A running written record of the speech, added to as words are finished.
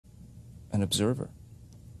an observer.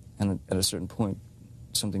 And at a certain point,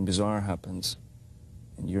 something bizarre happens,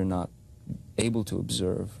 and you're not able to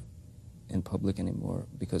observe in public anymore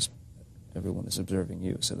because everyone is observing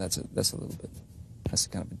you. So that's a little bit, that's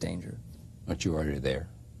kind of a danger. Aren't you already there?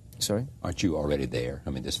 Sorry? Aren't you already there?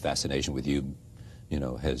 I mean, this fascination with you, you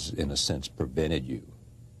know, has, in a sense, prevented you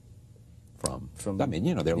from I mean,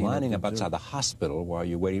 you know, they're lining up outside the hospital while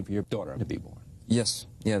you're waiting for your daughter to be born. Yes.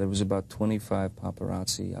 Yeah, there was about 25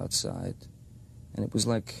 paparazzi outside, and it was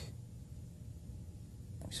like,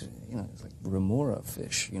 you know, it's like remora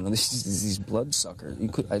fish, you know, these bloodsuckers.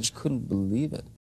 I just couldn't believe it.